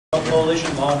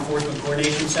Coalition Law Enforcement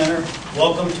Coordination Center.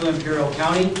 Welcome to Imperial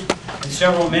County. In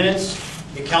several minutes,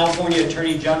 the California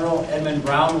Attorney General Edmund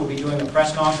Brown will be doing a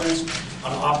press conference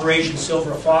on Operation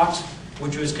Silver Fox,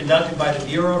 which was conducted by the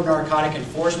Bureau of Narcotic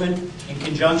Enforcement in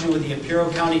conjunction with the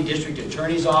Imperial County District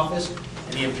Attorney's Office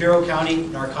and the Imperial County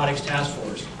Narcotics Task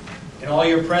Force. In all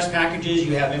your press packages,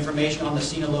 you have information on the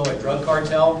Sinaloa Drug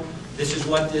Cartel. This is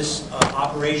what this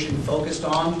operation focused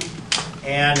on.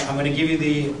 And I'm going to give you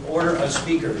the order of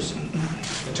speakers.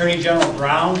 Attorney General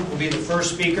Brown will be the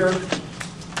first speaker.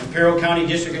 Imperial County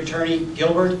District Attorney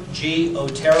Gilbert G.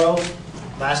 Otero,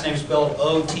 last name spelled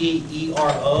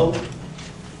O-T-E-R-O.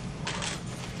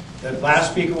 The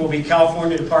last speaker will be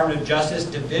California Department of Justice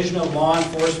Division of Law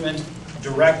Enforcement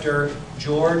Director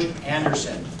George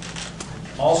Anderson.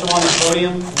 Also on the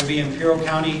podium will be Imperial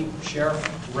County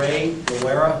Sheriff Ray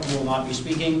Guerra, who will not be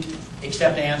speaking,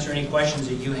 except to answer any questions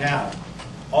that you have.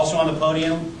 Also on the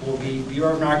podium will be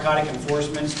Bureau of Narcotic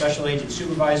Enforcement Special Agent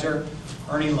Supervisor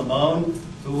Ernie Lamone,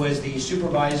 who was the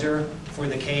supervisor for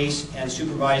the case and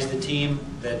supervised the team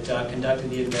that conducted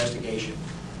the investigation.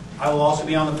 I will also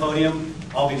be on the podium.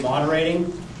 I'll be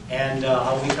moderating, and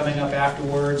I'll be coming up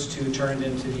afterwards to turn it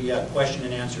into the question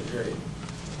and answer period.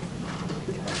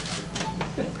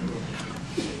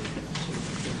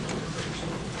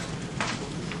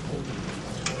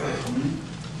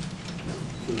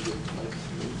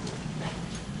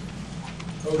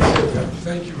 Okay,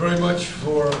 thank you very much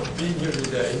for being here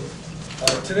today.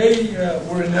 Today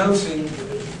we're announcing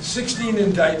 16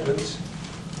 indictments,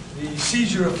 the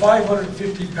seizure of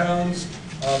 550 pounds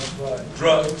of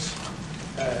drugs,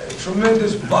 a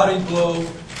tremendous body blow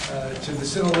to the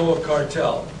Sinaloa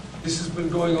Cartel. This has been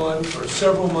going on for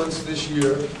several months this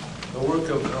year, the work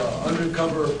of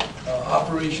undercover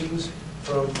operations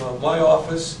from my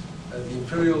office, the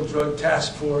Imperial Drug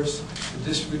Task Force, the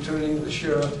District Attorney, the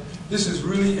Sheriff. This is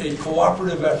really a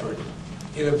cooperative effort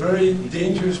in a very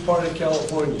dangerous part of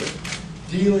California,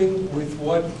 dealing with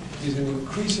what is an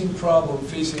increasing problem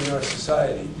facing our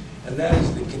society, and that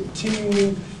is the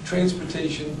continuing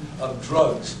transportation of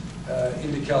drugs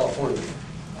into California.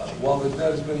 While there's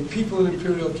not as many people in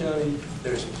Imperial County,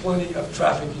 there's plenty of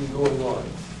trafficking going on.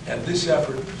 And this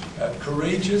effort,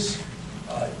 courageous,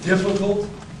 difficult,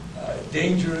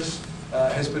 dangerous,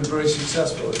 has been very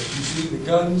successful. As you see the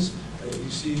guns,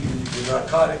 you see the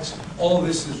narcotics, all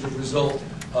this is the result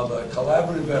of a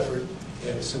collaborative effort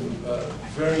and some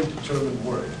very determined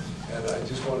work. And I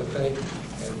just want to thank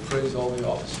and praise all the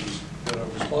officers that are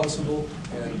responsible,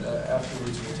 and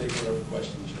afterwards we'll take whatever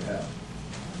questions you have.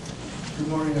 Good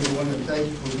morning, everyone, and thank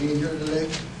you for being here today.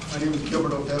 My name is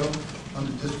Gilbert Otero. I'm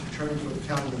the District Attorney for the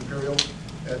County of Imperial.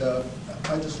 And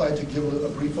I'd just like to give a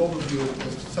brief overview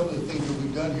as to some of the things that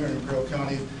we've done here in Imperial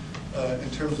County in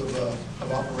terms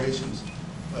of operations.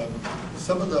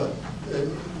 Some of the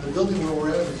building where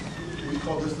we're at, we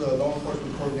call this the Law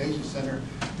Enforcement Coordination Center,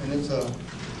 and it's a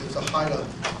HIDA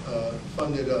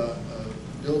funded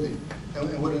building. And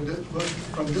what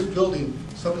from this building,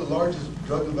 some of the largest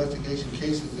drug investigation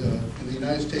cases in the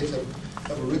United States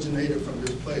have originated from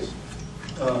this place.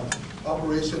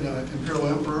 Operation Imperial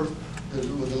Emperor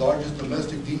was the largest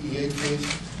domestic DEA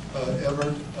case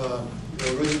ever.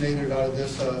 Originated out of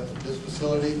this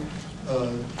facility.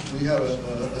 We have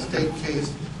a state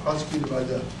case prosecuted by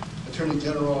the Attorney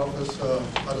General Office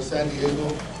out of San Diego.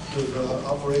 It was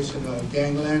Operation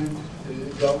Gangland.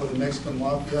 It dealt with the Mexican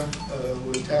Mafia,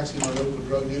 with taxing our local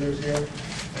drug dealers here.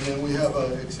 And then we have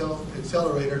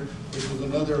Accelerator, which was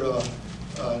another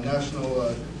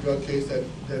national drug case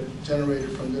that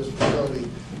generated from this facility.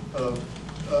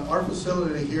 Our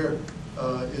facility here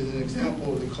is an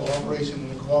example of the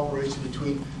cooperation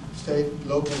between state,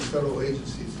 local, and federal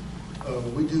agencies.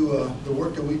 We do the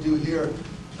work that we do here.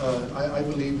 I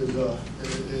believe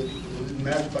is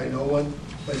matched by no one,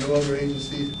 by no other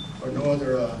agency or no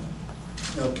other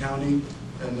county.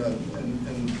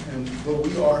 And what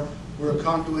we are, we're a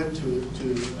conduit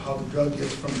to how the drug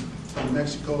gets from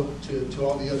Mexico to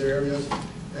all the other areas.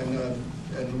 And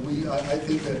I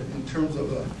think that in terms of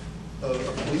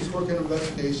police work and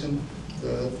investigation,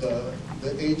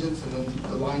 the agents and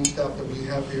the line staff that we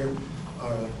have here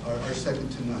are second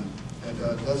to none. And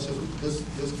that's just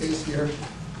this case here.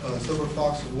 Silver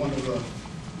Fox is one of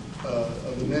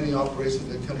the many operations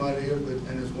that come out of here,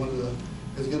 and is going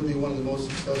to be one of the most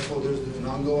successful. There's an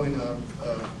ongoing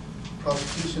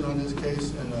prosecution on this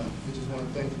case, and we just want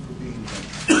to thank you for being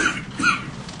here.